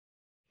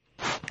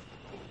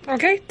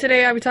Okay,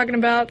 today I'll be talking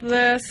about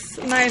this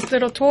nice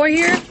little toy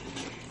here.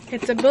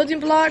 It's a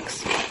building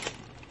blocks.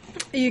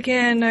 You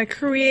can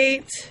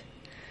create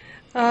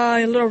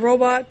little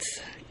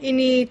robots,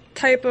 any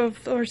type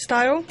of or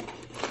style.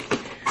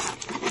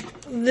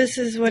 This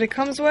is what it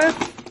comes with.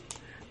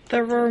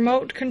 The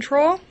remote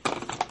control.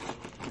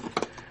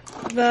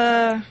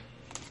 The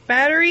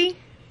battery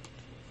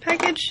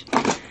package.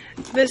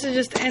 This is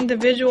just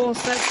individual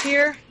sets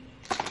here.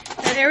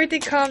 And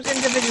everything comes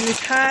individually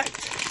packed.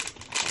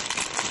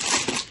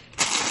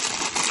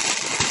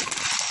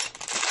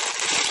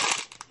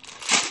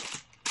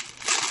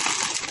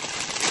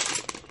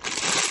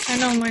 I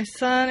know my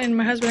son and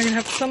my husband are going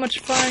to have so much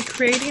fun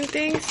creating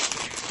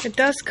things. It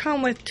does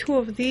come with 2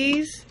 of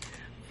these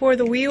for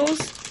the wheels.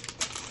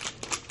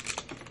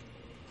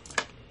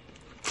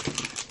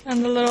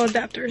 And the little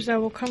adapters that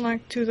will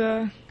connect to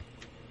the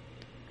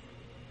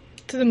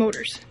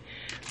motors.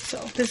 So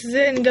this is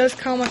it, and it does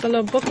come with a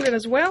little booklet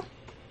as well.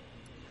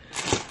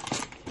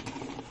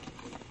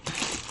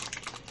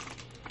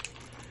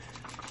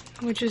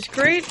 Which is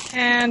great.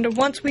 And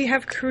once we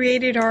have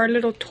created our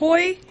little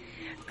toy,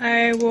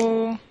 I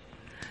will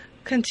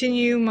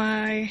continue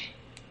my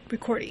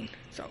recording.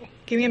 So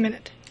give me a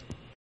minute.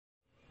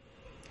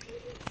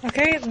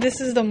 Okay, this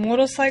is the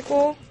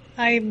motorcycle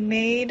I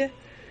made.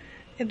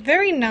 It's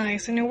very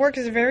nice and it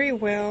works very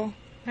well.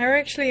 I'm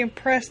actually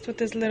impressed with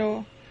this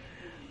little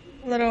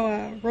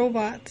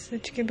robots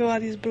that you can build out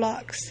of these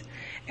blocks.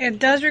 It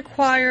does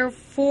require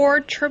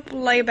 4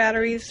 AAA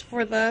batteries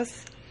for the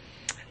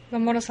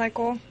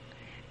motorcycle,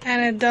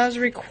 and it does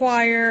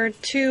require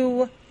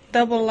 2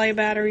 AA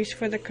batteries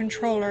for the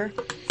controller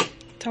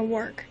to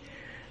work.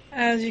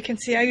 As you can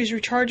see, I use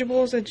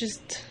rechargeables. It's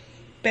just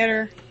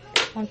better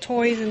on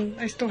toys, and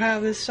I still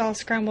have this all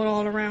scrambled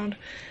all around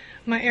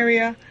my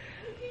area.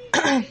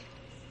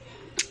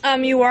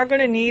 You are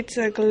going to need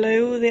to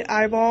glue the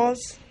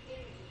eyeballs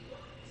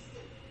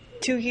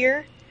to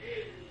here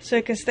so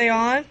it can stay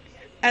on,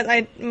 as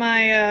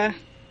my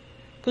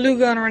glue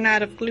gun ran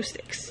out of glue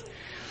sticks.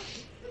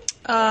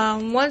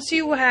 Once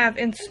you have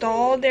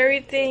installed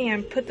everything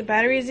and put the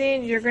batteries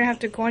in, you're going to have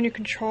to go on your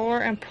controller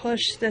and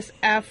push this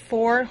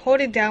F4,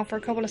 hold it down for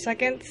a couple of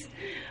seconds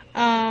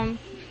to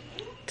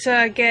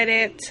get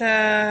it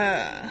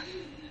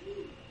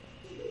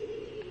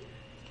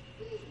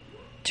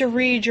to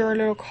read your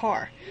little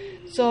car.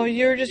 So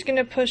you're just going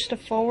to push the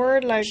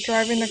forward like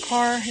driving the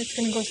car. It's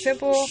going to go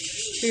simple,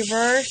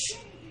 reverse,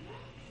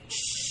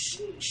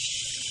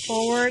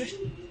 forward,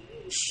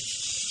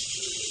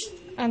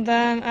 and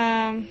then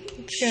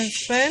it's going to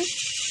spin.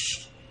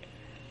 It's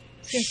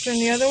going to spin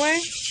the other way.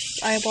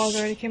 The eyeballs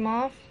already came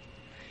off.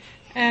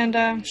 And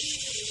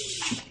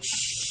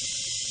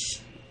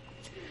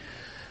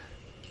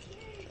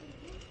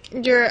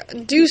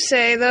do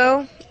say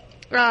though,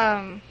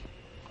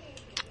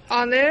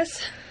 on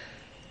this,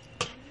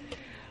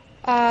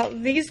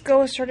 these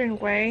go a certain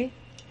way,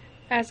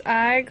 as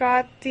I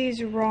got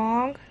these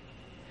wrong.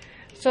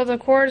 So the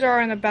cords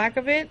are in the back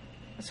of it.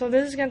 So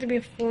this is going to be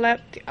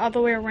flipped the other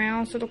way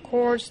around, so the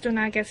cords do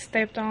not get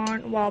stepped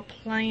on while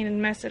playing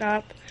and mess it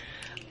up.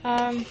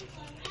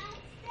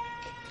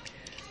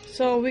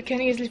 So we can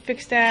easily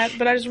fix that,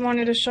 but I just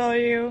wanted to show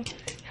you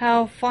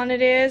how fun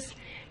it is.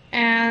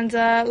 And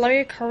let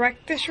me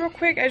correct this real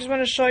quick. I just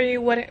want to show you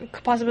what it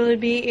could possibly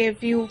be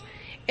if you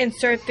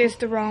insert this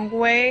the wrong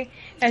way.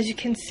 As you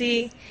can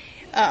see,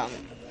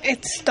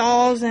 it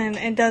stalls and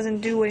it doesn't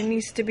do what it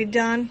needs to be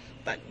done.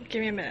 But give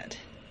me a minute.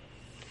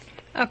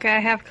 Okay, I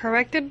have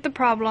corrected the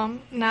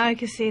problem. Now you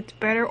can see it's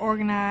better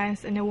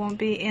organized and it won't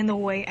be in the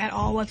way at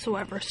all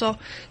whatsoever. So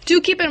do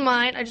keep in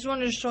mind, I just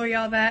wanted to show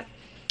y'all that.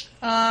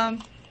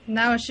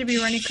 Now it should be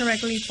running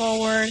correctly.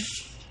 Forward,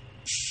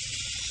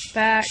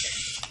 back,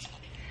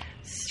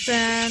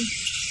 spin,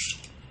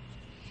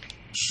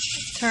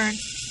 turn.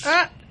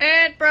 Ah,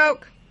 it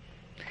broke.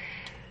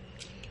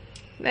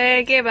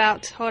 They gave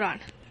out. Hold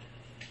on.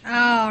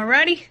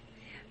 Alrighty.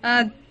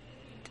 It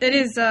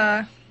is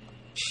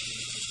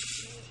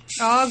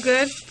all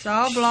good. It's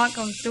all block.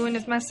 I was doing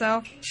this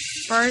myself.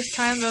 First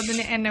time building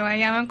it, and I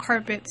am on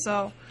carpet,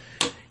 so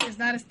it's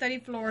not a steady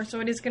floor. So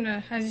it is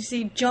gonna, as you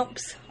see,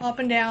 jumps up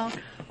and down.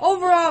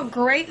 Overall,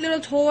 great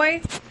little toy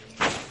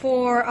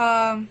for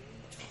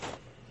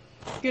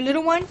your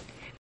little one.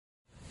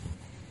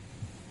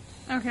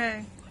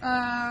 Okay.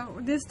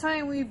 This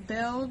time we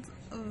build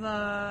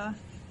the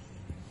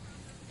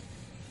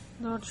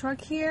little truck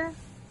here.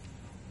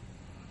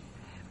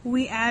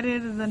 We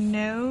added the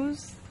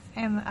nose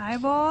and the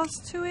eyeballs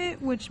to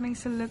it, which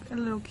makes it look a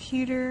little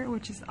cuter,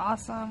 which is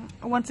awesome.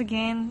 Once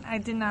again, I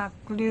did not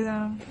glue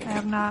them. I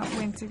have not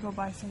went to go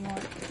buy some more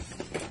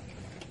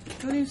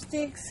glue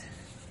sticks,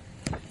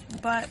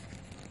 but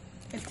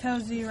it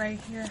tells you right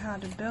here how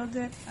to build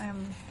it.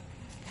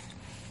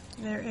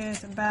 There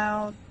is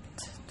about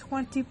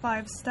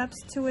 25 steps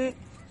to it,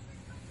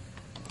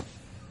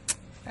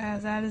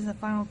 as that is the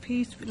final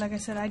piece. Like I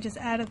said, I just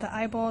added the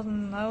eyeballs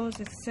and the nose.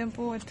 It's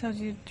simple. It tells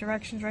you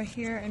directions right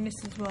here, and this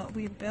is what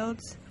we built.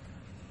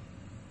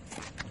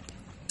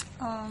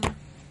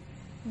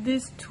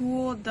 this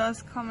tool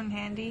does come in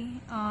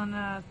handy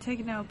on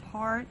taking it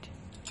apart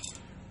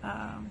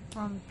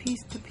from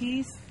piece to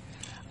piece.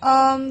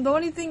 The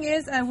only thing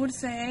is, I would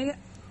say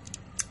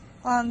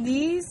on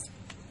these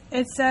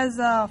it says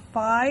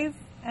 5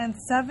 and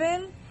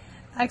 7.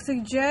 I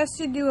suggest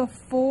you do a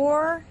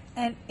 4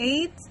 and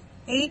 8.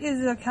 8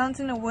 is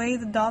counting away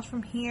the dots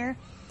from here,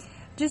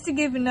 just to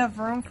give enough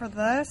room for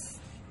this,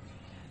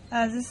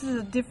 as this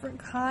is a different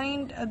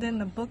kind than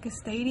the book is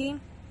stating.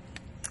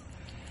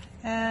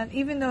 And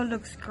even though it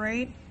looks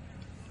great,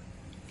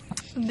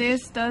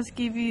 this does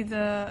give you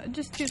the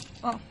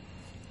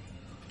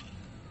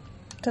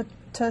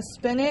to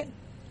spin it,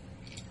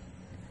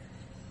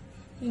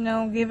 you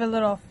know, give a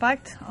little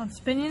effect on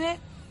spinning it.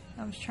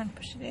 I was trying to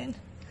push it in.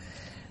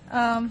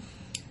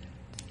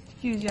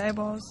 Use your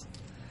eyeballs.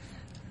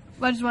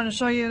 But I just want to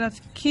show you that's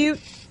cute.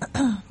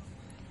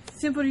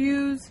 Simple to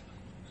use.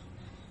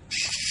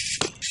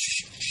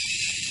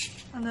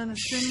 And then the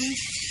spinning.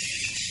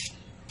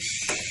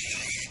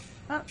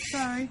 Oh,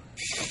 sorry.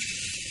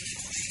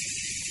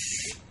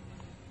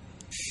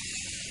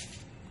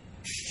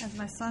 As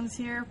my son's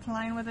here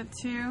playing with it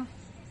too.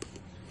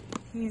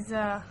 He's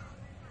a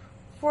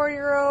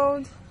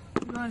 4-year-old,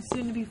 going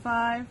soon to be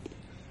 5.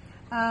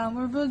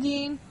 We're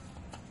building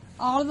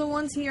all of the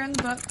ones here in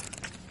the book,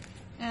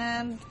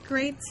 and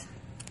great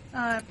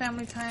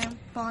family time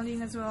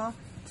bonding as well.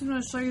 Just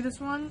want to show you this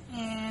one,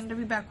 and I'll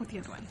be back with the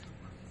other one.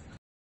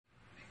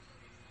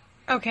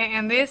 Okay,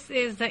 and this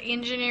is the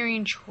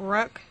engineering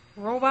truck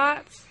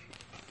robots,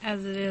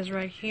 as it is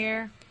right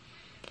here.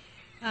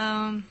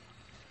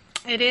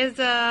 It is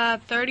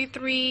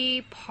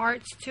 33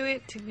 parts to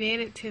it to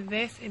get it to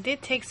this. It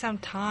did take some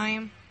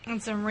time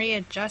and some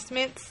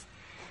readjustments.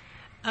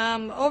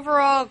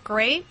 Overall,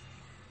 great.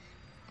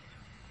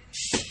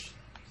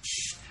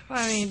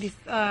 I mean,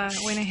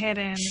 went ahead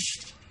and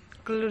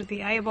glued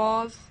the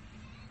eyeballs.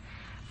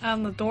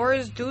 The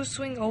doors do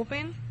swing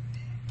open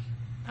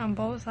on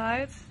both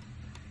sides.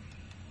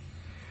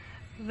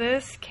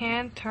 This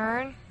can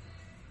turn.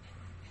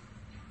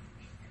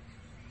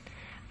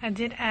 I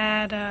did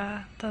add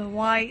the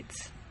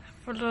whites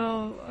for a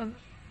little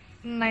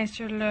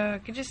nicer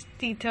look. Just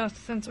details,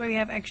 since we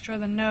have extra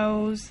the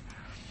nose,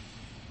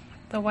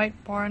 the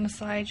white bar on the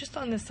side, just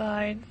on the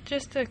side,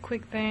 just a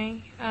quick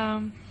thing.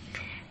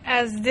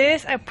 As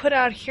this I put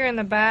out here in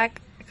the back,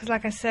 because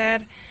like I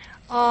said,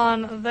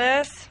 on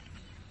this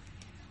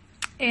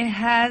it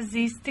has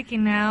these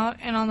sticking out,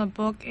 and on the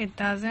book it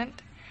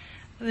doesn't.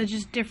 They're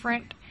just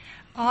different.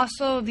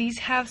 Also, these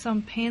have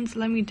some pins.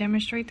 Let me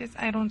demonstrate this.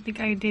 I don't think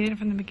I did it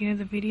from the beginning of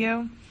the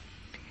video,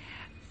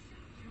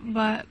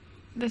 but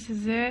this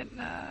is it.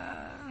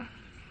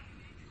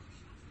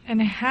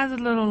 And it has a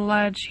little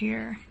ledge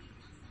here,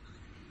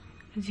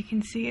 as you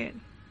can see it.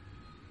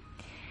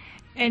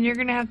 And you're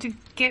gonna have to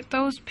get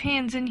those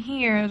pins in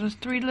here, those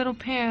 3 little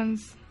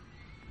pins.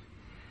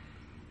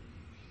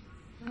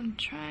 I'm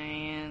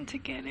trying to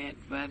get it,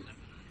 but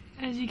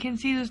as you can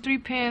see, those 3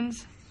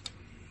 pins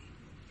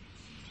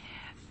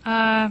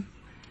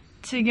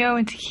to go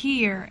into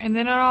here. And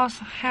then it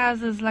also has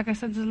this, like I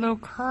said, this little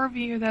curve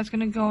here that's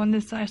gonna go on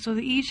this side. So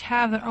they each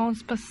have their own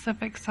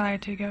specific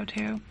side to go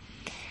to.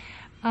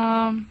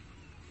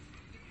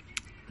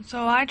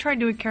 So I try to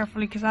do it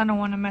carefully because I don't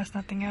want to mess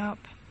nothing up.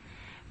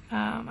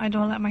 I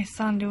don't let my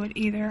son do it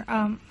either.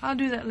 I'll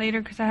do that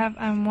later because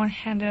I'm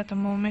one-handed at the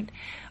moment.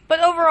 But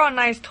overall,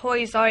 nice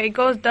toy. So it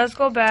does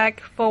go back,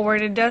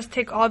 forward. It does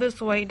take all this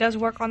away. It does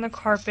work on the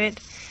carpet.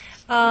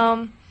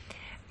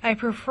 I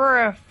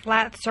prefer a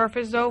flat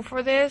surface though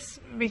for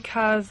this,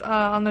 because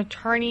on the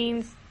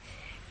turnings,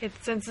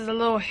 since it's a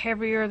little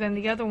heavier than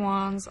the other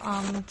ones,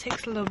 it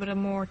takes a little bit of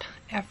more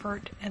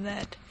effort in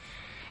that.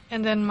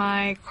 And then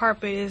my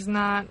carpet is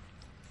not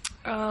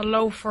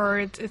low fur.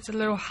 It's a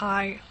little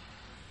high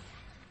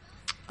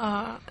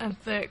and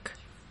thick.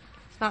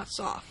 It's not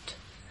soft.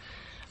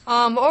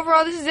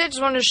 Overall, this is it.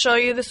 Just wanted to show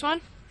you this one,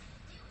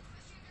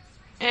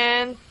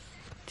 and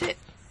that's it.